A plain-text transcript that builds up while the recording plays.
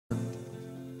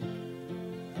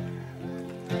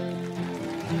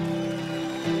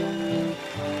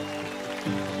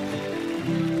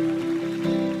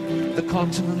The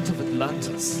continent of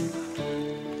Atlantis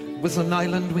was an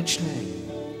island which lay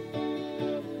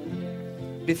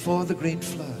before the great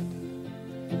flood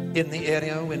in the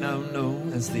area we now know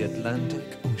as the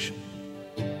Atlantic Ocean.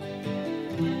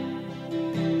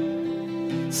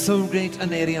 So great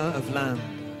an area of land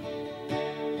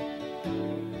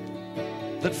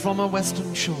that from our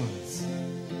western shores,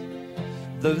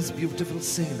 those beautiful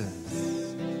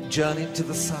sailors journeyed to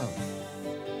the south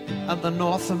and the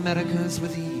North Americas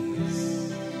with ease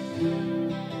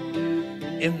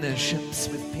in their ships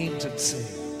with painted sail.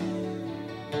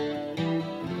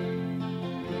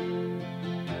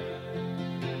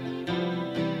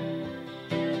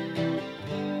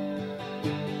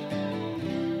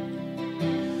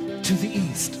 To the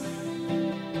east,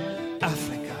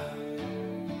 Africa,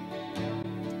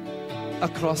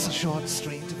 across a short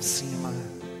strait of Sinai,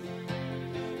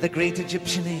 the great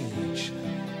Egyptian age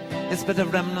is but a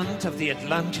remnant of the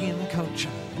Atlantean culture.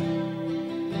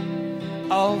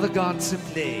 All the gods who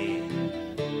play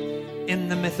in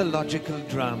the mythological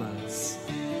dramas,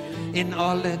 in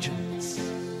all legends,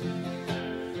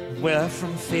 were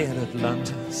from fair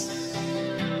Atlantis.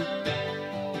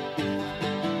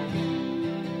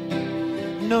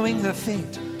 Knowing her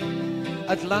fate,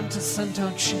 Atlantis sent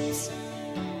out ships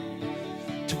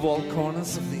to all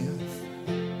corners of the earth.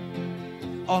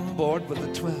 On board were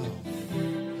the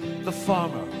 12, the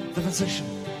farmer, the physician,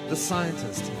 the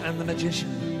scientist, and the magician,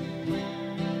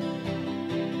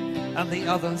 and the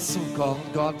other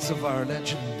so-called gods of our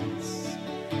legends,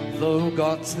 though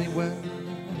gods they were.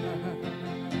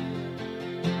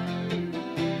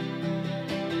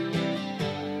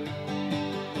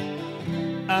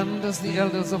 And as the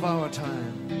elders of our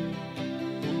time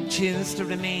choose to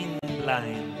remain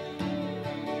blind,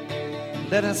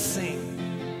 let us sing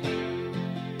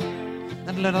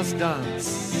and let us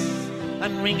dance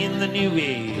and ring in the new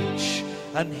age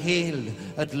and hail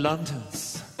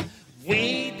Atlantis.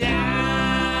 Way down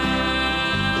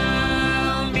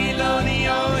below the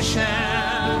ocean,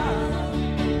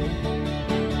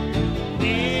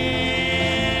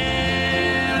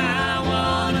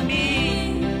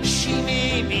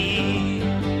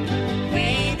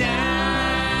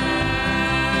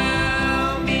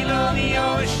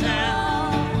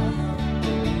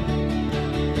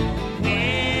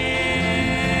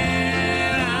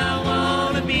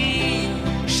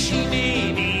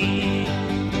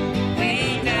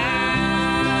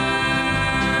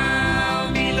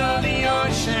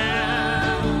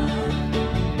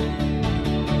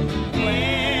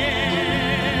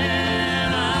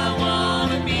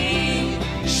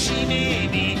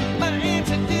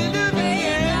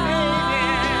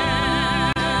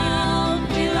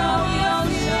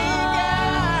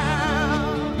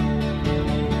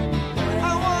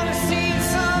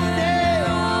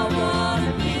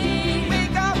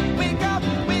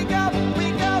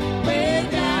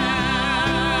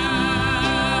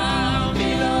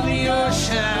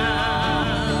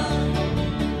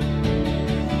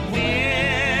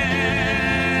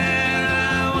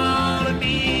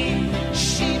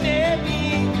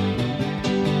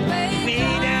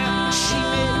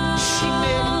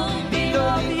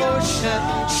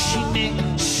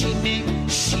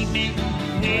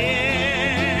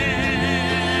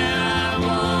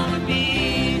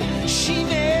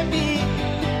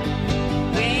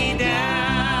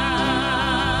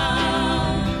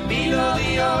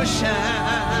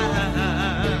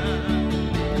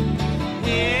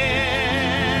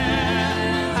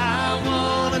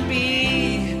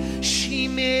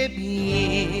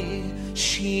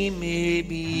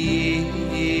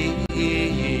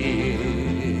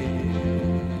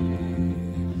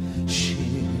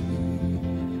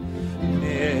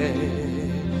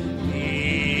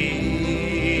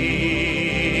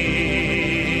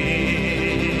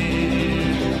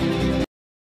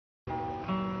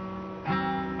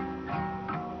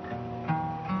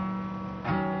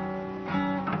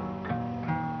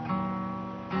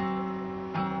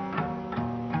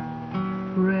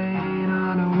 rain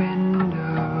on a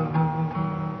window,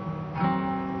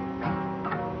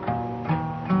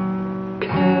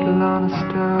 kettle on a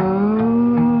stove.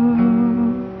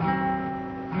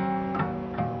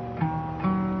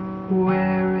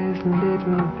 Where is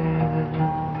little Ben?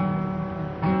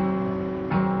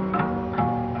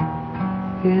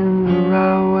 In the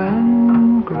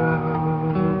rowan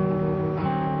grove.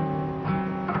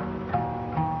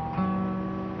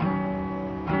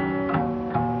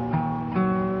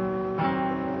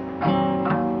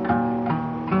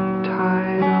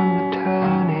 Tide on the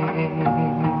turning,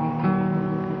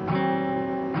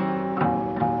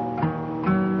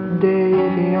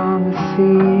 Davy on the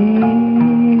sea.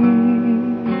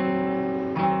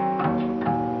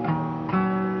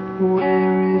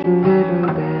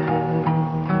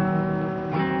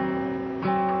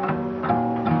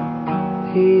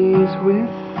 he's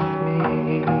with me.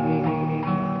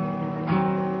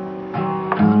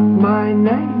 My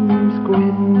name's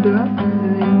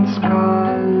Gwendolyn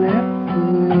Scarlet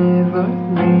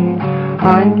Livery.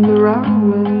 I'm the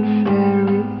Rowan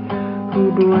fairy who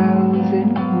dwells in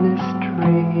this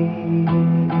tree.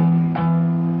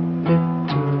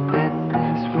 Little Ben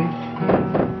is with you.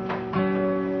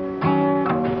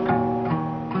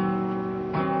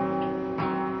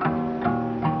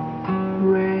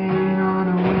 Rain on a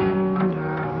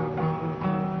window.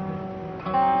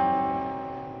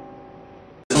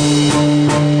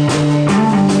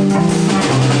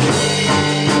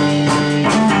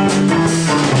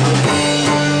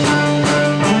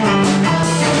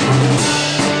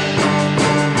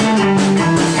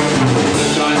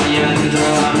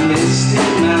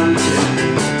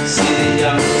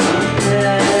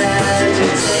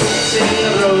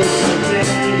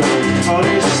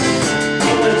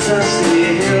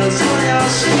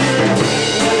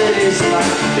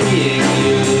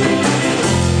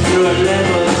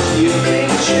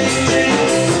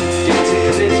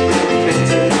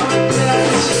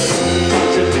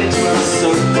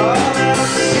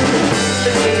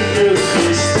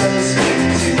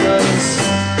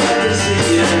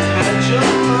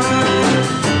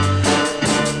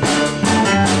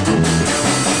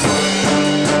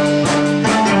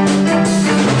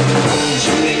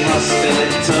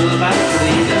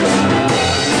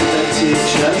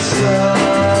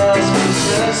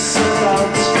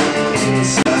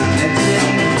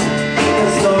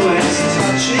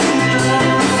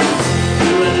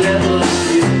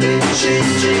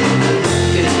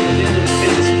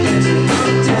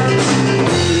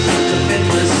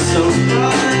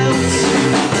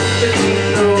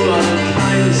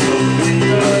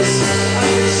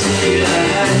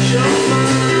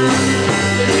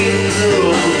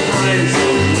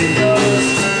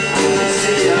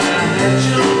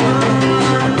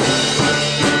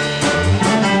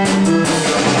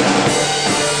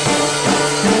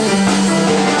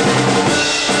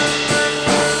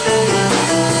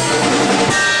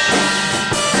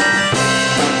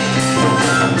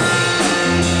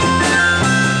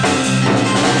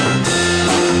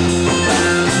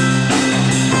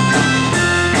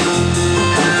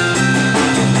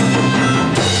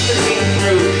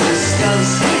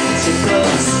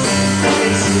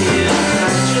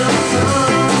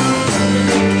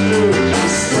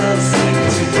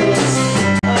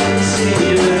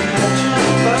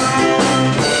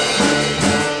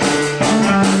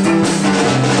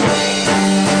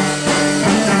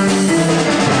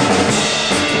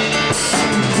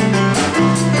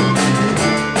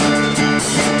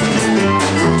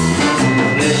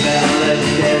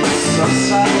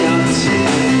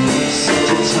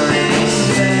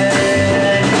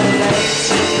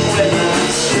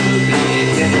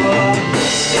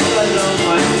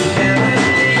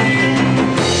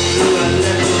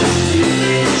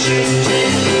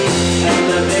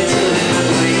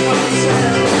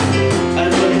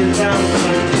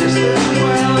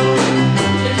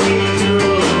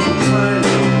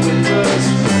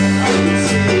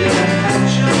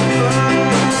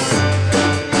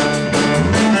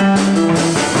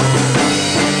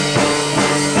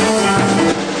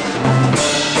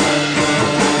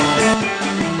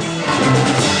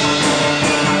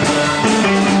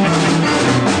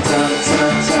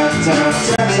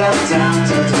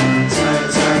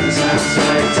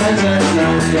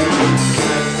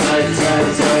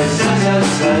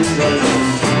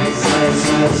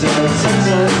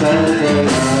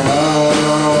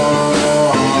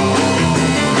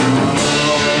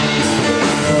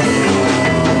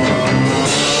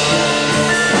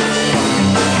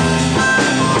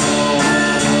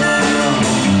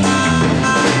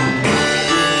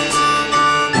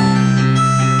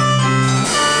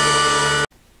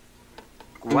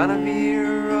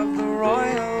 Guinevere of the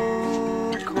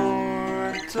royal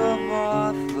court of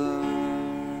Arthur,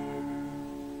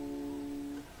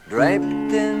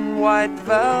 draped in white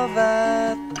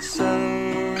velvet,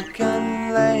 silk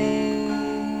and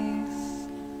lace,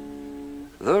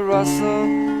 the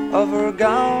rustle of her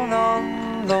gown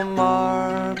on the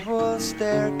marble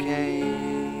staircase,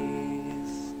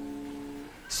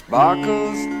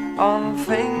 sparkles on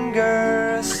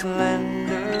fingers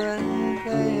slender and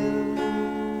pale.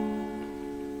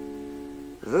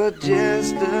 The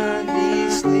jester he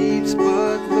sleeps,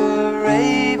 but the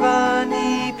raven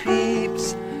he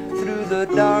peeps through the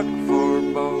dark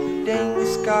foreboding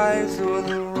skies of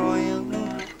the royal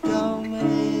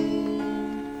domain.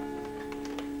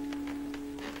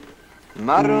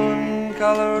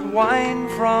 Maroon-colored wine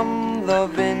from the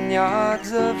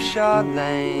vineyards of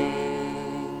Chardin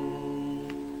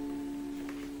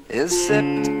is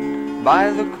sipped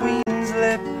by the queen's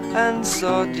lip and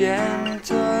so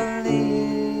gently.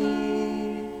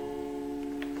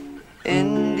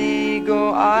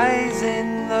 Indigo eyes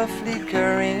in the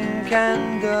flickering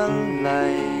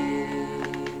candlelight.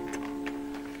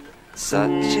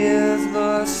 Such is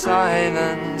the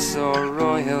silence of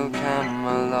royal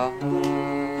Camelot.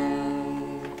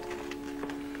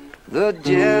 The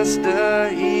jester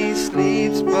he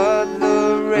sleeps, but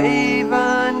the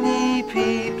raven he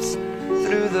peeps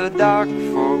through the dark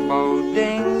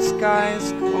foreboding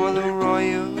skies o'er the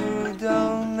royal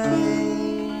domain.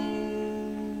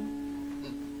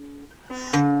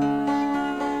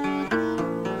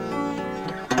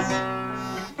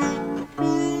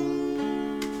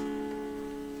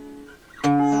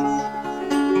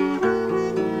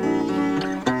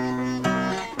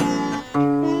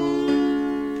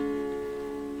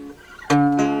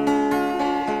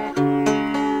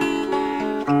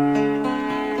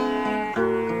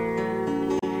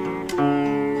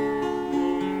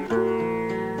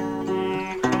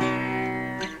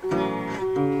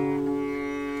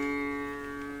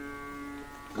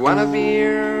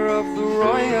 Guinevere of the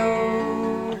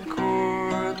royal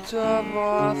court of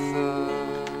Arthur,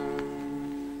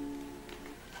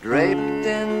 draped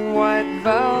in white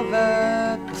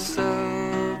velvet,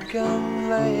 silken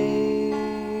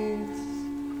lace,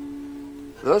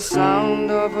 the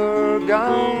sound of her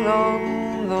gown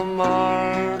on the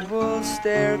marble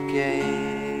staircase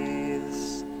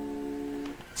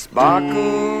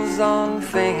sparkles on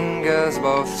fingers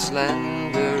both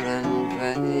slender and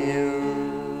pale.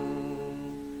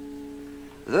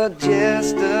 The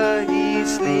jester he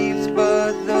sleeps,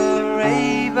 but the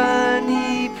raven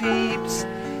he peeps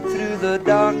through the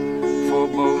dark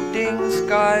foreboding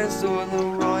skies o'er the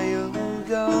royal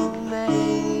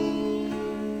domain.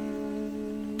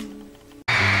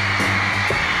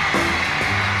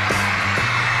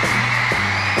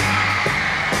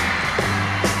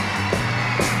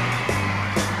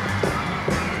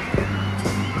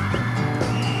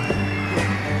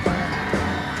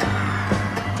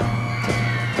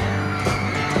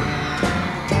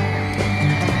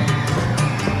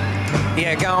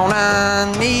 You're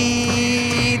gonna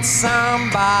need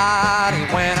somebody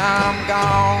when I'm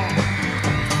gone.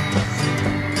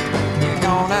 You're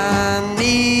gonna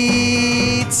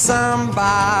need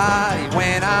somebody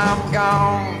when I'm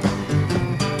gone.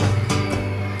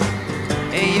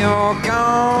 You're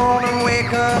gonna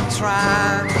wake up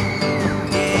trying.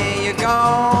 Yeah, you're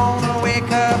gonna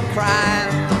wake up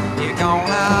crying. You're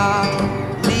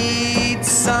gonna need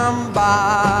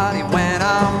somebody when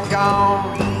I'm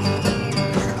gone.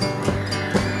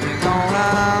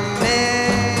 Gonna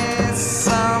miss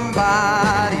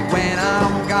somebody when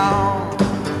I'm gone.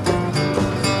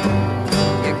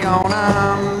 You're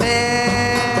gonna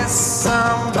miss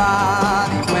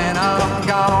somebody when I'm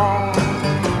gone.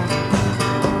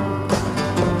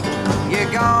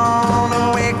 You're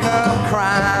gonna wake up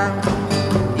crying.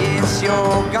 Yes,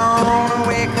 you're gonna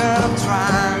wake up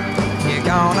trying. You're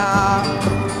gonna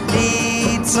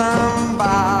need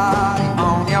somebody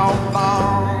on your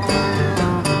phone.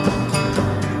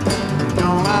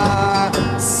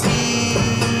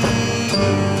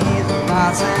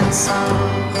 Rising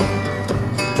sun,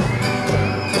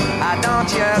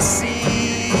 don't you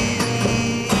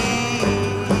see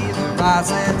the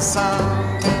rising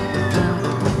sun?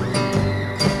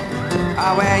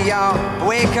 Where you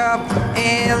wake up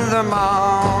in the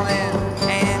morning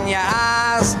and your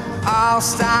eyes all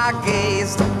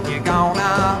stargazed. You're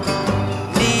gonna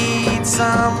need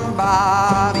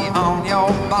somebody on your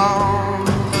bone.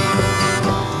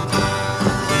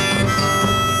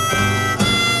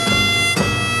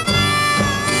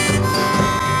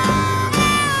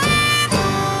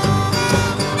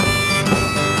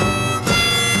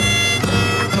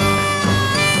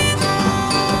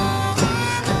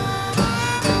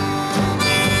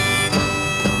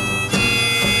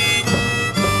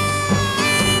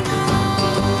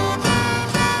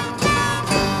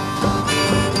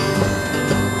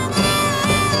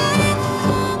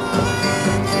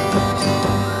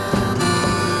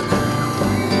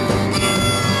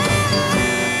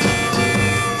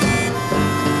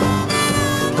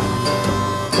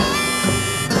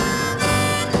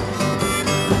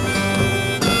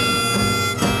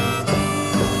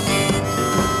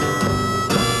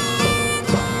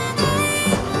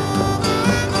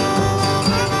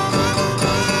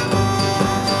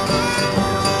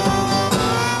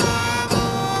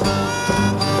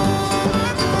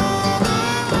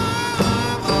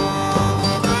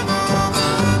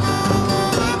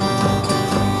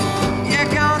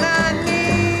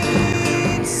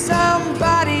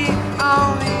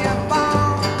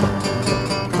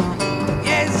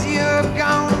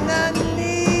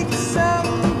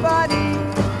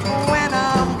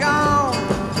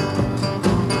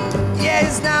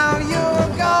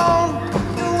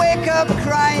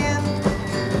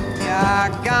 are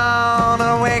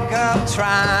gonna wake up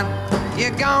trying.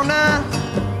 You're gonna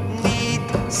need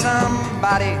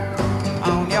somebody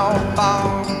on your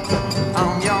phone,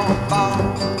 on your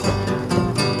phone.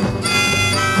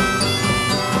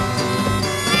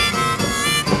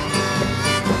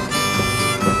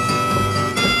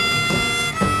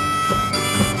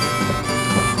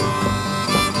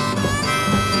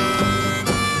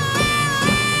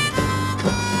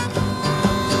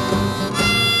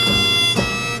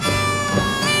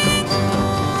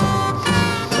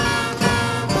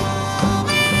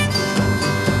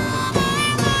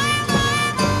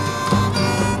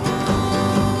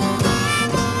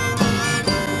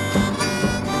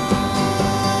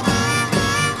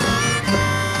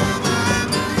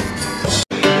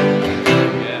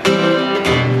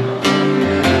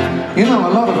 You know,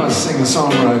 a lot of us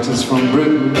singer-songwriters from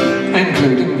Britain,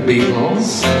 including the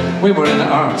Beatles, we were in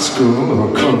art school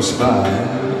or close by,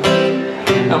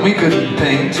 and we could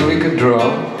paint, we could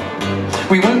draw.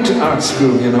 We went to art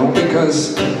school, you know,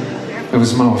 because it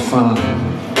was more fun.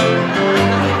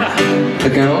 The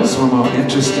girls were more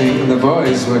interesting and the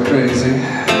boys were crazy.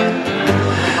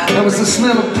 There was the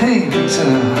smell of paint, and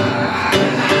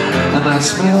that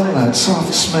smell, that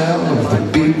soft smell of the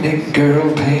beatnik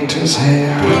girl painter's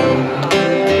hair.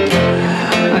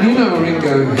 And you know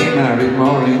Ringo, he married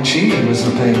Maureen, she was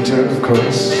a painter, of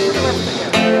course.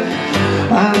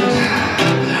 And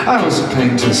I was a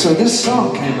painter, so this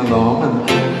song came along,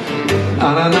 and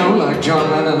I know, like John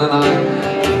Lennon and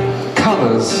I,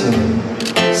 colours and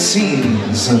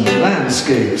scenes and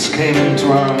landscapes came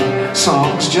into our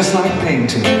songs just like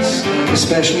paintings,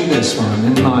 especially this one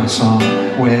in my song,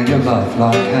 Where You Love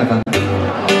Like Heaven.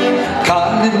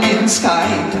 Calling in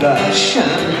sky plush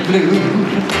and blue,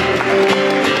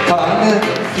 colored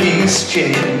fleece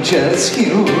changes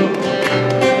hue,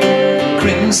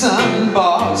 crimson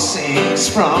ball sinks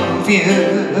from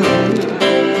view.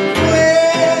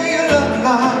 Where you love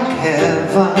like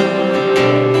heaven,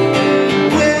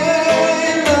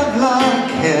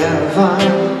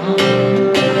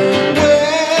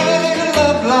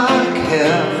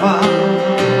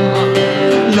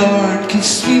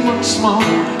 once more,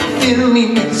 fill me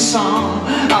with song.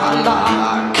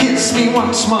 Allah, kiss me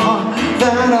once more,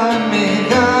 that I may,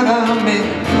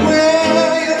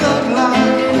 where you love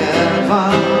like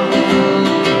heaven,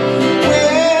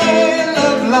 where you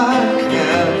love like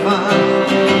heaven,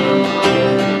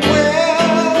 where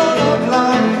you love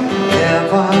like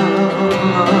heaven.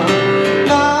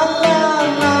 La la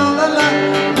la la la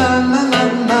la la la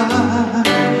la.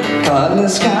 Color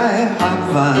sky,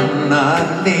 Havana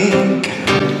Lake.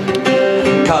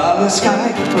 Color sky,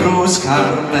 rose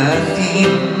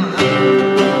carmine,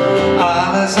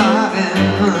 alles are in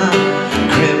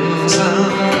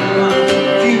crimson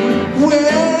hue.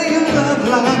 Where you love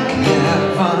like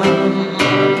heaven,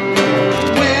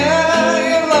 where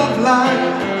you love like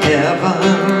heaven,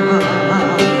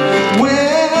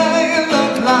 where you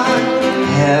love like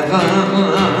heaven.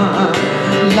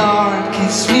 Lord,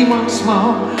 kiss me once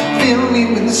more, fill me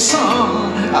with the song.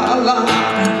 Allah,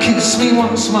 kiss me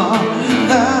once more,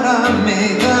 that I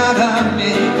may,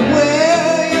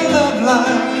 where you love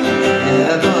like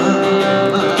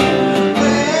heaven,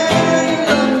 where you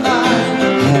love like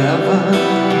heaven,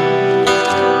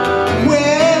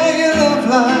 where you love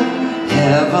like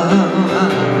heaven.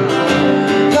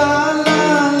 La la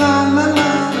la la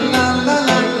la la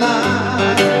la la.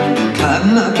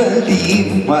 Cannot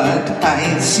believe what I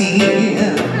see.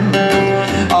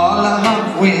 All I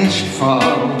have wished for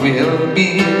will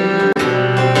be.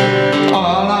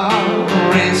 All our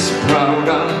race proud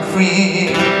and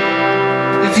free.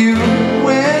 If you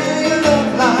wear your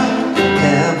love like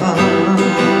heaven,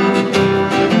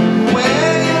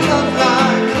 wear your love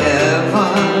like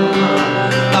heaven,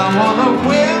 I wanna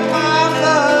wear my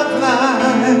love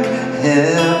like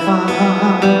heaven.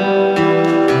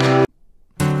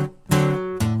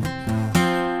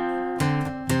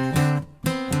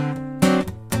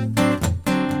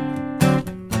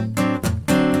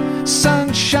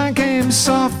 Sunshine came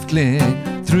softly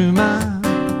through my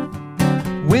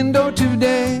window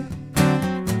today.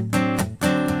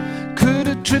 Could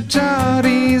have tripped out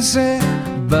easy,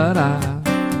 but I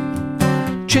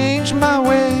changed my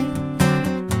way.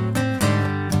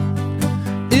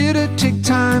 It'll take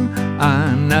time,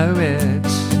 I know it,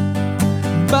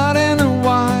 but in a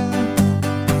while,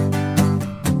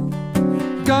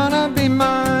 gonna be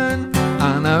mine,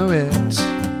 I know it.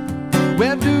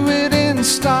 We'll do it in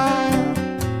style.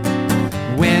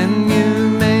 When you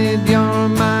made your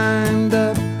mind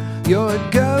up, you're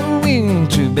going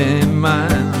to be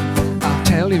mine. I'll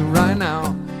tell you right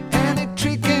now, any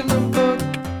trick in the book,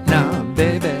 now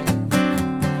baby,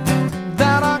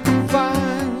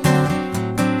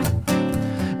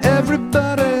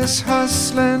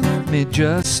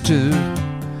 just to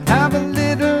have a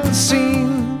little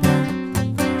scene.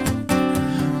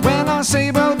 When I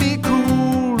say well be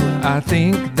cool, I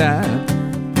think that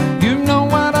you know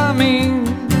what I mean.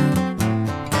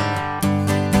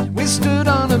 We stood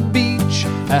on a beach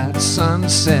at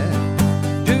sunset.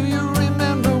 Do you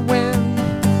remember when?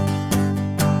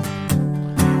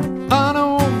 On an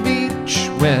old beach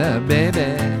where,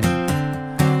 baby,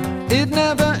 it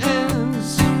never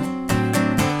ends.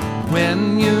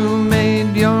 When you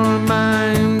made your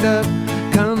mind up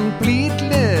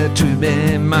completely to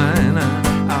be mine,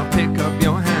 I'll pick up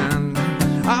your hand.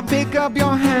 I'll pick up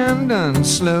your hand and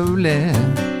slowly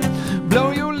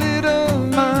blow your little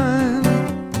mind.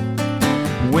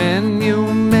 When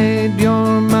you made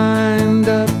your mind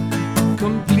up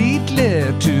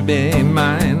completely to be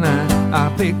mine,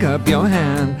 I'll pick up your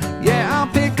hand. Yeah,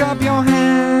 I'll pick up your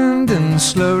hand and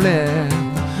slowly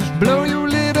blow your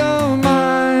little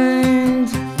mind.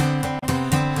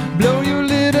 Blow your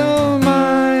little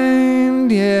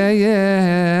mind. Yeah,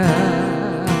 yeah,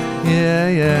 yeah,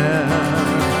 yeah.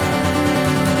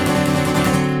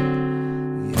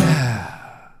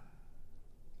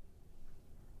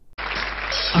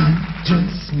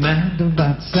 Just mad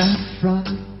about saffron.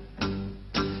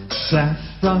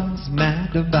 Saffron's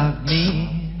mad about me.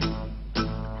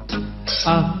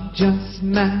 I'm just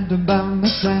mad about my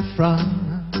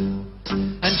saffron,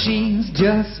 and she's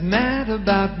just mad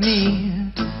about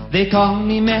me. They call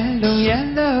me mellow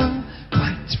yellow,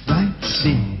 quite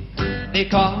rightly. They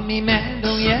call me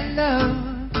mellow yellow.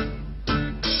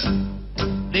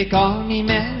 They call me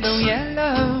mellow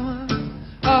yellow.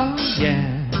 Oh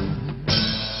yeah.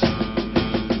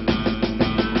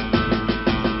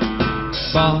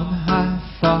 Born high,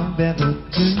 forever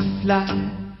to fly,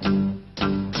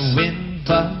 wind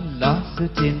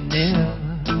velocity nil.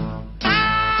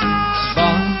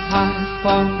 Born high,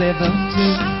 forever to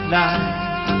fly,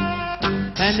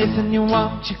 and if you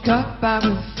want your cup, I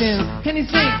will fill. Can you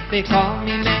sing? They call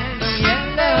me mellow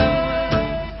yellow.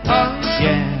 Oh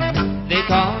yeah, they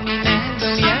call me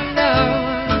mellow yellow.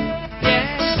 Yeah,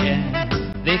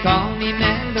 yeah, they call me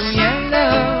mellow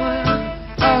yellow.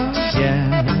 Oh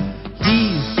yeah.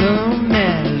 He's so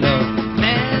mellow,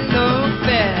 mellow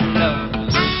fellow.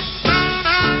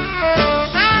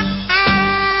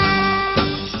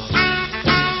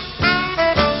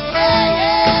 Yeah,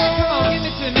 yeah, come on, give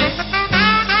it to me.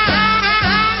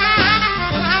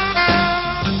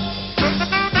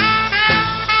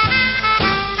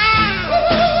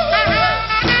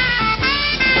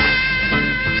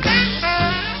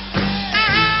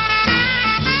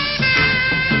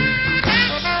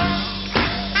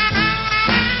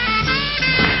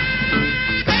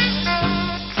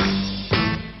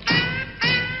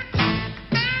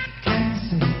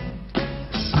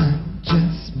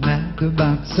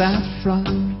 About saffron,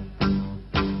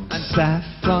 and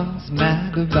saffron's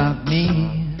mad about me.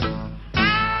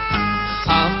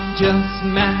 I'm just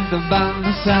mad about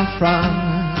my saffron,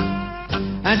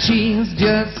 and she's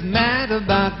just mad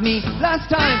about me. Last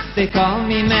time they call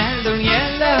me mellow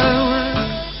yellow.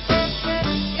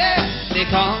 Yeah, they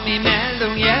call me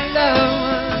mellow yellow.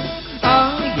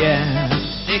 Oh yeah,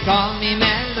 they call me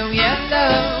mellow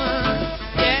yellow.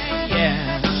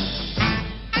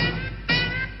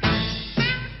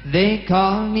 They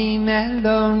call me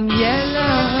mellow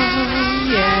yellow,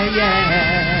 yeah, yeah.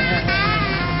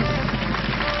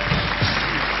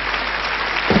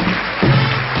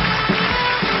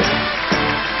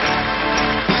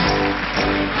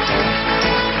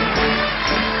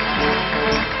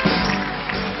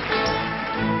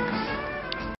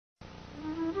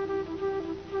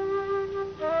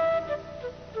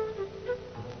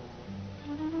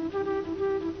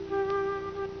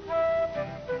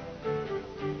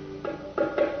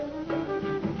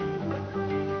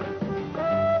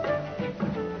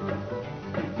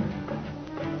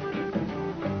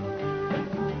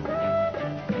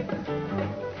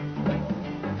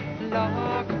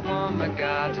 Lock upon my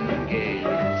garden gate,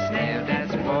 snail,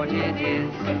 that's what it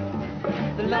is.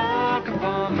 The lock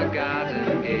upon my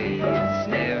garden gate,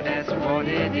 snail, that's what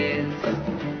it is.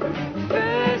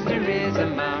 First there is a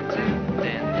mountain,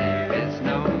 then there is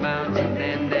no mountain,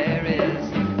 then there is.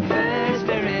 First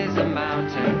there is a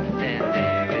mountain, then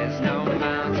there is no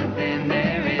mountain, then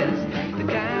there is. The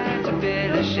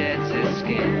caterpillar sheds his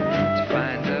skin to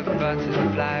find a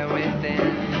butterfly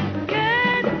within.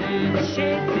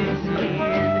 Sheds his skin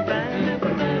to find a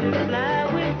butterfly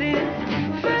within.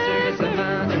 First there is a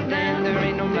mountain, then there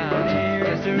ain't no mountain.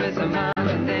 First there is a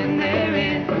mountain, then there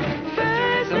is.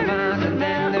 First there is a mountain,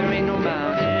 then there ain't no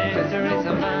mountain. First there is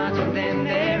a mountain, then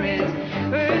there is.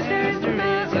 First there is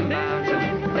a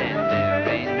mountain, then there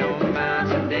ain't no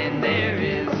mountain, then there is.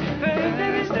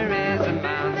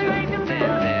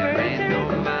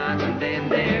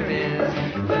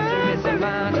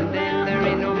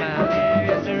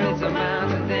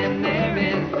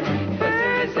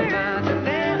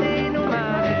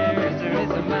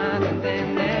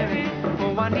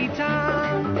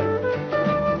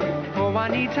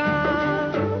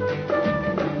 Juanita,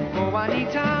 oh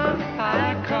Juanita,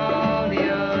 I call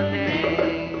your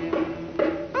name.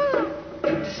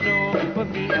 The snow will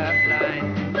be a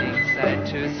blinding sight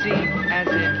to see as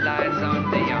it lies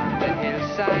on the yonder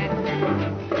hillside.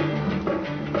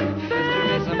 First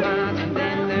there is a mountain,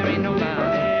 then there ain't no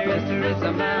mountain. First there is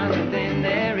a mountain, then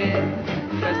there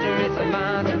is. First there is a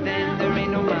mountain, then there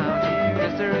ain't no mountain.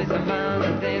 First there is a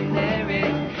mountain, then there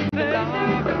is. The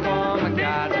log upon my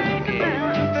garden gate.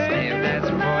 Snail,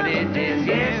 that's what it is.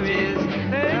 Yes, it is.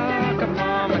 The log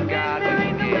upon my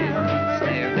garden gate.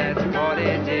 Snail, that's what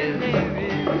it is.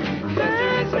 First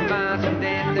there is a mountain,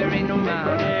 then there ain't no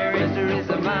mountain. First there is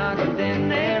a mountain, then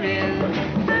there is.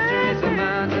 First there is a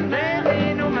mountain, then there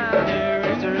ain't no mountain.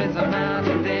 First there is a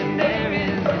mountain, then there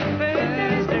is.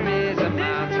 First there is a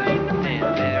mountain, then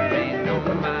there ain't no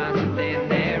mountain, then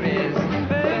there is.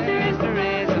 First there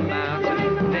is a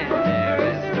mountain, then there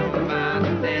is no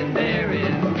mountain, then there is.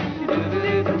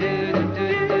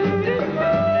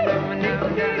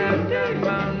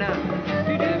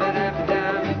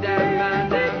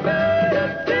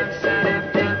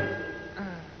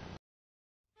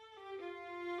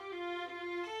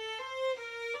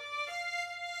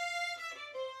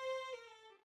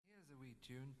 Here's a wee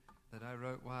tune that I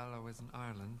wrote while I was in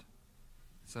Ireland.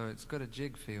 So it's got a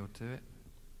jig feel to it.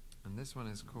 And this one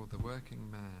is called The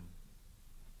Working Man.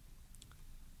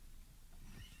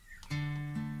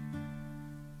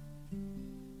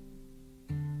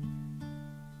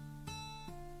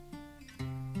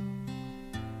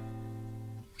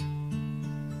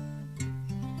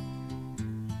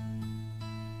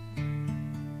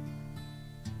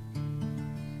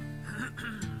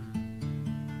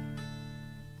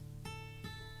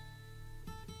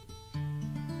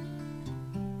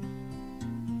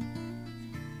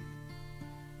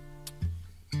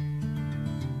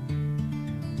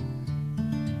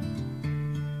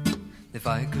 If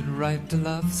I could write a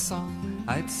love song,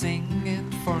 I'd sing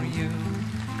it for you,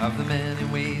 of the many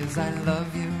ways I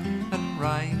love you, and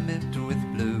rhyme it with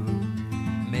blue.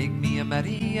 Make me a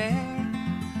merry air,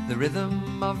 the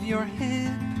rhythm of your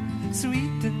hip,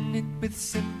 sweeten it with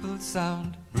simple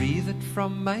sound, breathe it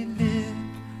from my lip.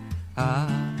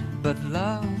 Ah, but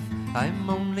love,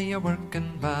 I'm only a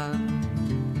working man.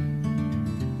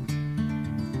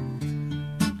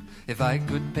 If I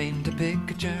could paint a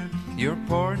picture, your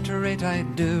portrait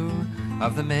I'd do,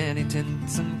 of the many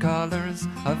tints and colours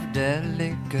of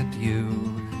delicate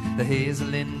hue. The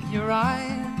hazel in your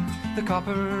eye, the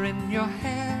copper in your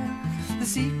hair, the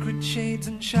secret shades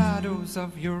and shadows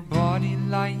of your body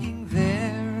lying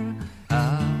there.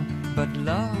 Ah, but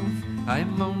love,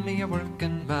 I'm only a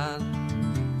working man.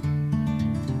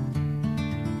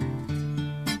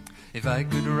 If I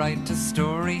could write a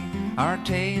story, our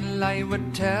tale I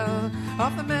would tell,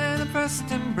 of the man who first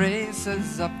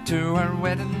embraces up to our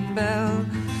wedding bell.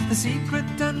 The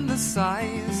secret and the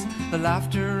sighs, the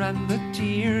laughter and the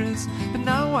tears. But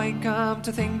now I come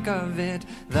to think of it,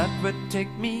 that would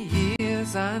take me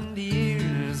years and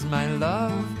years. My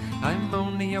love, I'm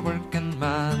only a working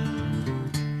man.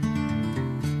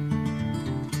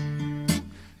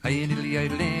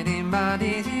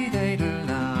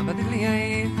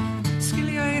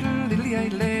 Skilly idle, diddly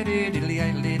idle, diddly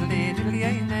idle, diddly diddly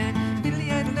idle,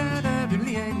 diddly idle, diddly idle,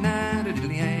 diddly idle,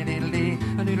 diddly idle,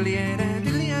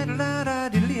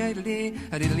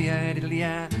 diddly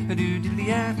idle,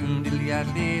 diddly idle, diddly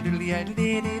idle, diddly idle,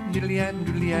 diddly idle,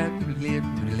 diddly idle,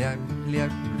 diddly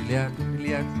idle,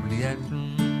 diddly idle, diddly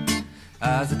idle.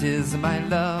 As it is, my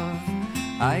love,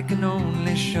 I can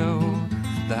only show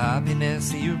the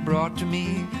happiness you brought to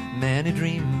me many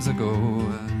dreams ago.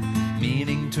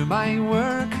 Meaning to my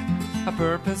work, a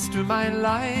purpose to my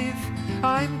life.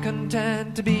 I'm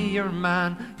content to be your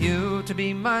man, you to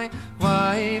be my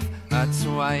wife. That's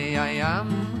why I am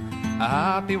a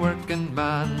happy working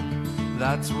man.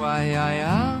 That's why I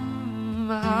am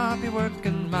a happy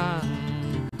working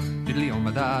man.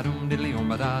 Diddly-om-ba-da-dum,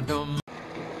 diddly-om-ba-da-dum.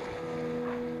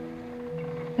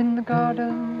 In the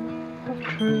garden of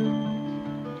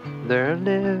truth, there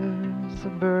lives a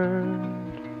bird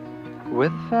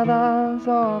with feathers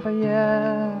of a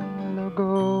yellow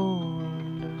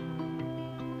gold,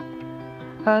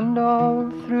 and all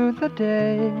through the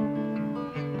day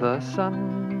the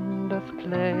sun doth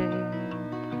play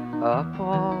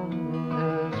upon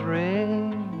his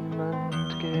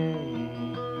raiment gay.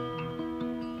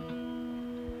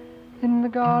 In the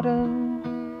garden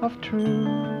of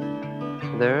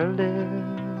truth there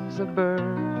lives a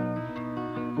bird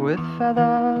with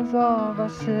feathers of a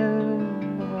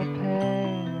silver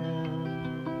pale,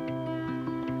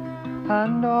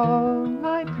 and all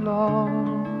night long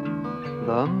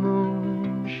the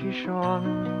moon she shone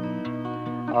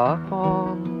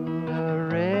upon her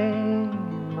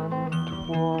raiment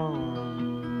worn,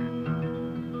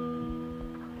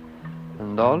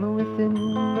 and all within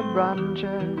the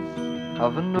branches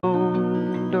of an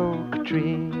old oak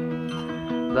tree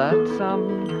that some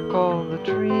call the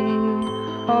tree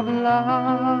of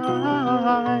life.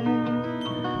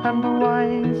 And the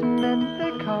wise men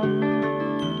they come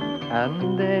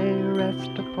and they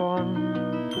rest upon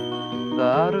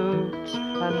the roots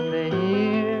and they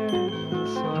hear the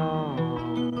song.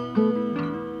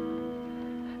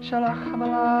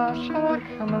 Shalachamala,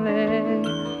 shalachamale,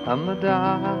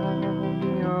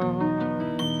 amadayo.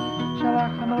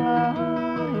 Shalachamala,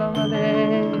 lamade,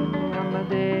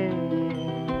 amade.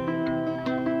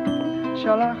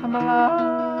 Shalachamala,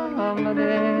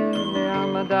 amade,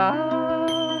 amadayo.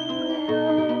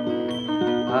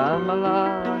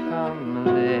 Amalach,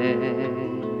 amale,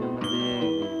 amade.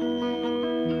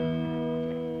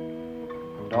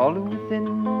 And all within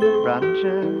the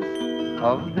branches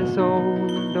of this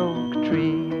old oak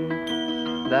tree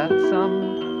that some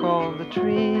call the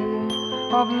tree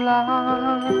of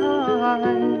life,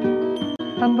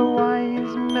 and the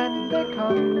wise men they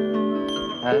come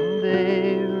and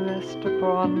they rest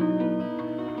upon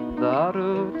the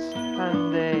roots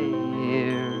and they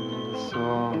hear the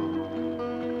song.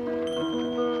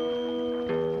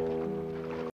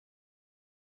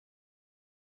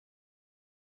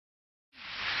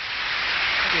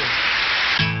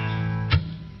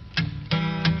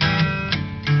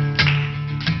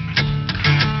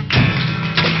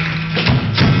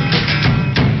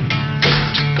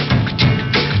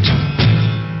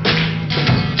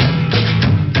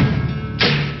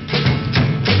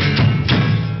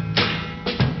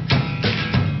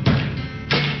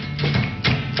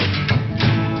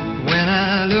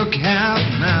 Look out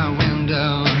my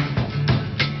window,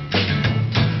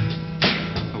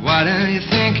 what do you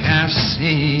think I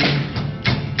see?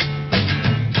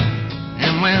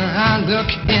 And when I look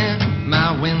in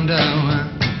my window,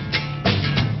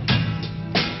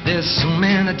 there's so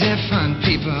many different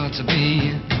people to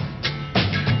be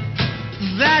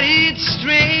that it's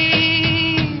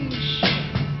strange.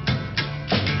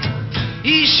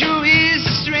 It sure is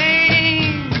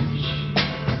strange.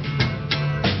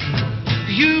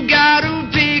 You gotta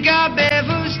pick up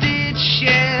every stitch,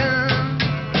 yeah.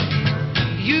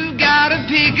 You gotta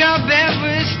pick up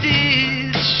every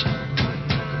stitch.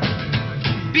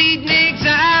 Beatniks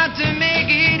out to make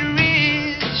it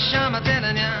rich, I'm a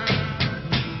telling ya.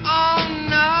 Oh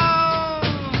no,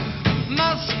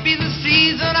 must be the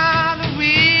season of the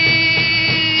witch.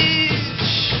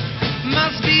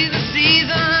 Must be the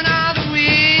season of the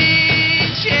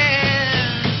witch,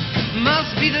 yeah.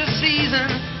 Must be the season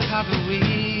of the witch.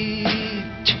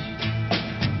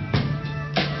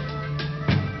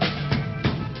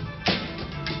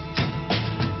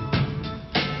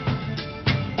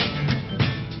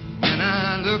 When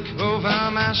I look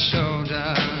over my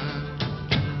shoulder,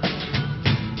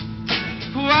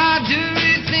 what do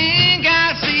you think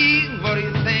I see? What do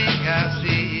you think I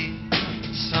see?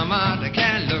 Some other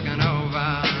cat looking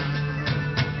over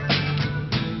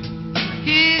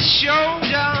his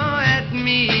shoulder at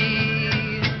me.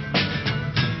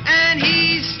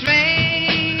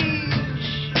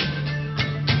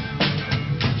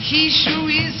 He sure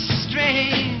is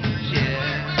strange,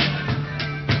 yeah.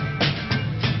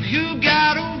 You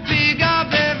gotta pick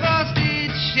up every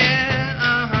stitch,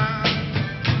 yeah,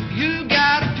 You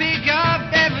gotta pick up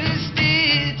every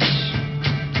stitch.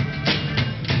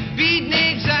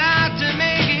 Beatniks out to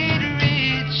make it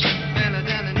rich.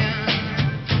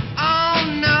 Oh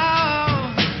no,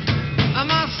 I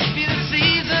must be the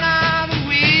season of the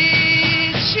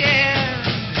witch, yeah.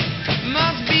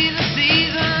 Must be the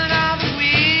season of the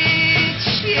witch,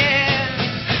 yeah.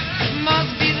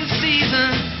 Must be the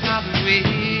season of the witch.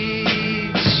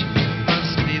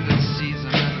 Must be the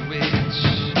season of the witch.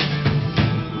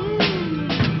 Ooh,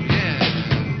 yeah.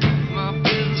 Must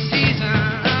be the season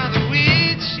of the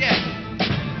witch, yeah.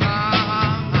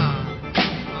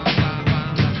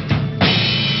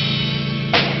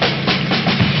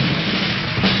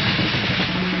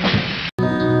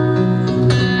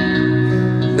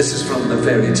 This is from the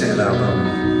Fairy Tale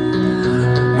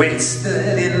album.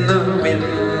 Wasted in the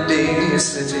windy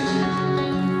city,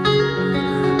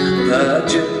 the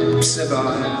gypsy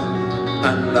boy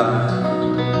and I,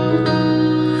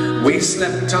 we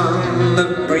slept on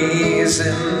the breeze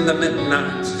in the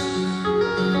midnight,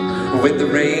 with the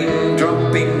rain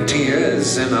dropping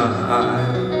tears in our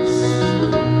eyes.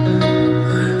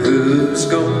 Who's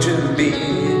going to be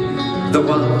the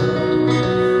one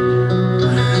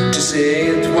to say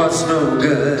it was no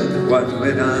good what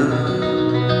we done?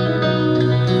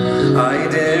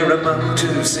 man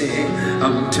to say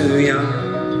I'm too young.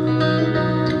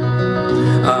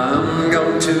 I'm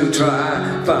going to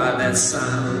try for that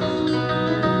son.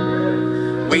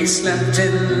 We slept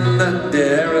in the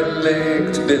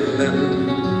derelict building,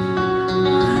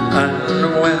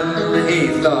 and when he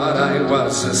thought I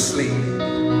was asleep,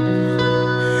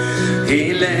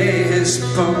 he lay his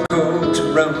fur coat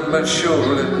round my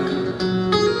shoulder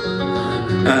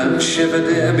and shivered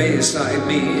there beside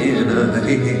me in a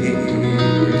heap.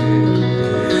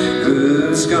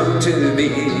 Who's going to be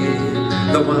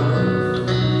the one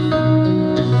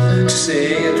to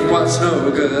say it was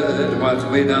no good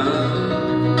what we done?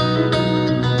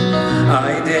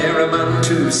 I dare a man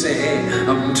to say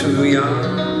I'm too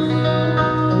young.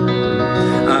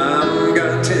 I'm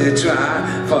going to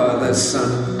try for the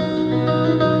sun.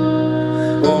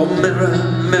 Oh, mirror,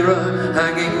 mirror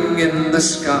hanging in the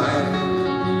sky,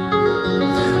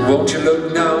 won't you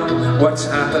look down what's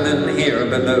happening here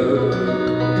below?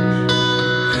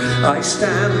 I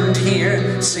stand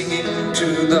here singing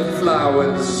to the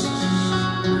flowers,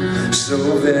 so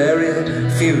very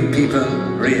few people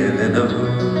really know.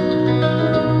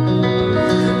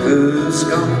 Who's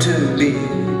going to be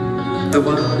the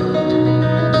one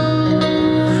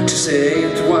to say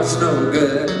it was no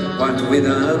good what we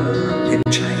done in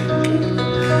China?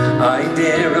 I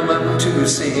dare a man to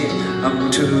say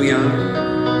I'm too young.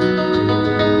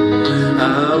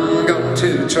 I'm going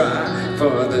to try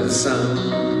for the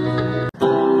sun.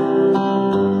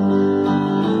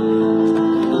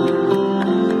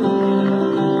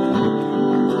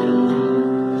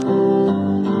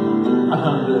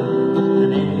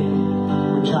 180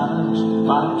 were challenged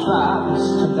by tribes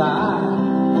to die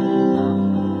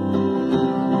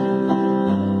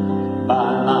by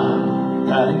a line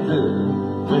that he drew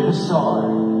with his sword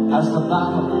as the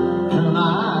battle drew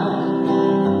nigh.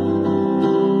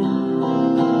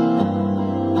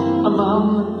 A man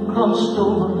crossed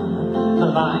over the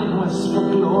line was for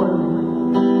glory,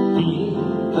 he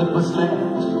that was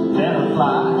left there to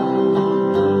fly.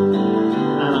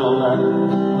 And over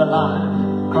the line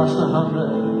crossed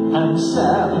 179.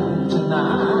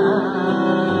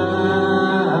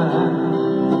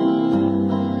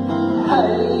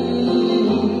 Hey,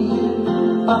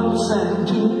 up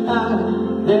Santa Ana,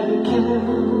 they're killing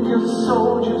your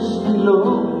soldiers below,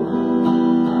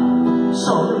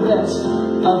 so the rest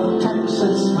of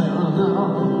Texas will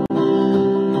know.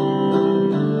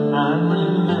 And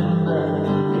remember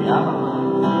the Alamo.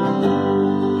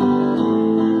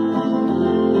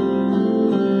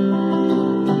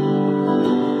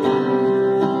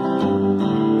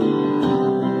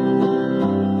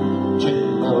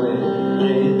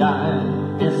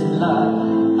 His blood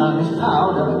and his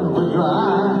powder were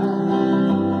dry,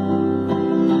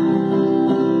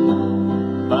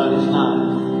 but his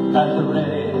knife at the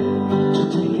ready to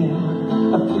take him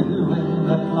a few in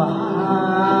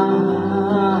reply.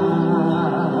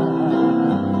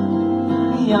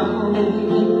 Young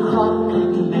Davy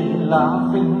Crockett lay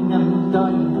laughing and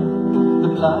dying, the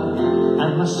blood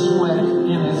and the sweat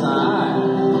in his eye.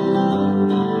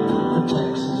 For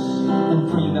Texas and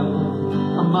freedom,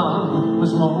 a man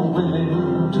was more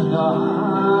willing to die.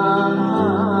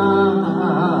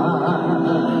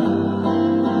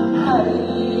 Hey,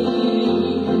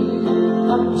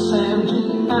 up Santa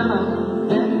Ana,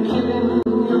 they're killing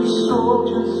your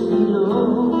soldiers below,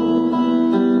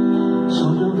 so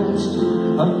the rest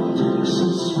of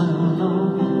Texas will know.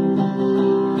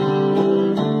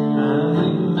 And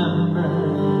remember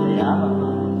the Alamo.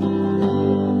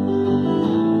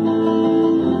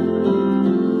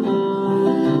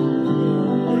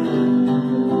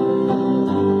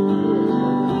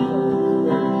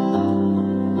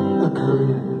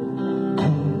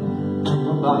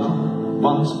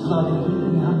 Once bloody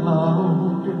and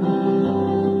loud,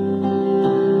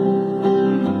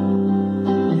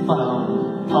 he found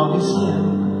on his skin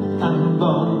and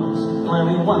bones where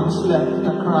he once left a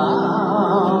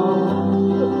crown.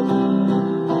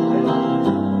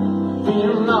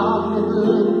 Fear not, the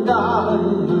good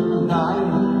darling will die,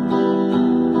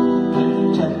 if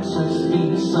Texas be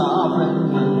sovereign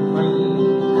and free.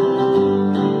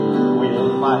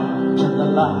 We'll fight to the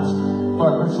last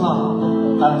for as long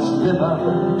as live up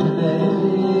today.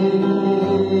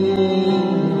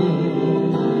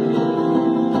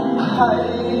 Hey,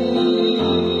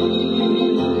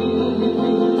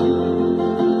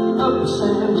 up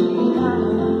Santa Ana,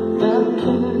 they're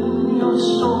killing your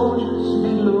soldiers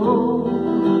below,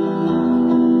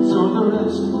 so the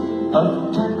rest of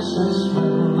Texas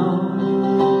will know.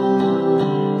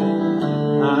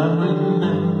 And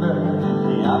remember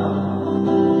the Alamo.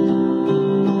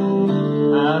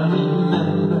 And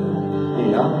remember the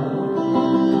Alamo.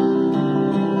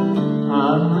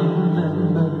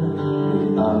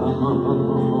 You're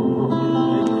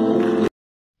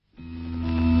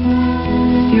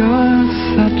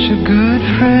such a good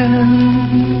friend.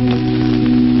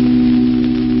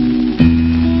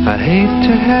 I'd hate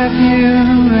to have you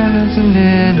as an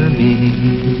enemy.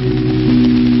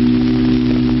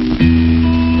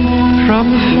 From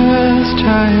the first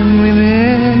time we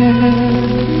met,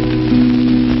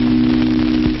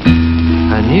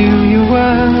 I knew you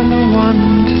were the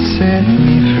one to set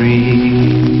me free.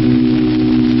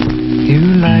 You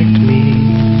liked me,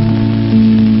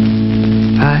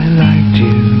 I liked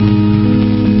you.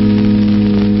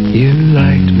 You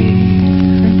liked me,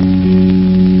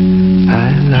 I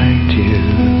liked you.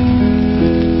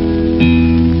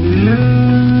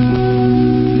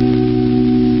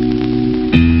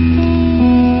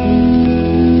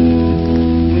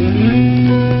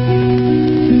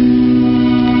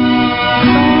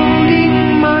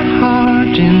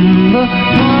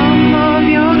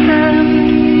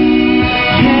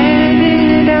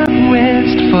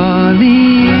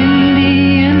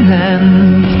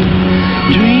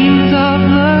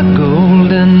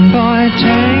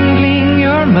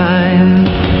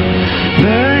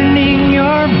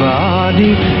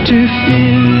 To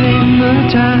fill in the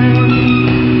time.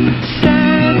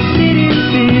 Sad city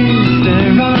sister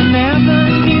on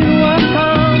Avenue of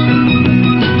Palm.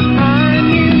 I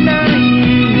knew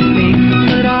naively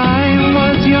that I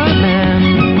was your man.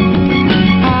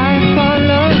 I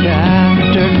followed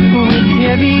after with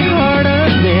heavy heart of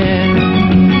lead.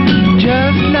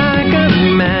 Just like a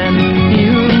man,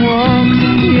 you walked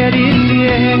yet is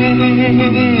yet.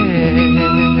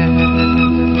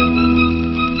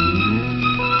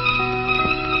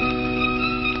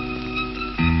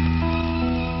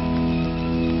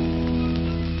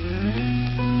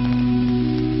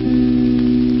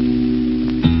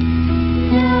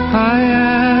 I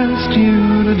asked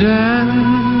you to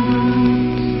dance,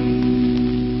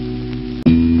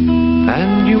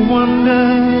 and you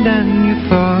wondered and you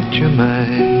thought you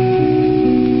might.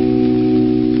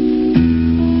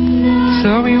 So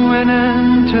we went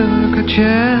and took a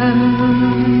chance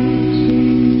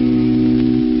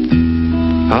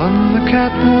on the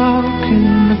catwalk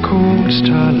in the cold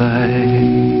starlight.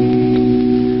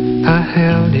 I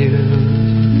held you,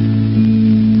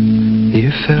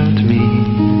 you felt me,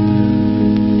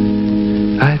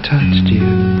 I touched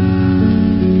you.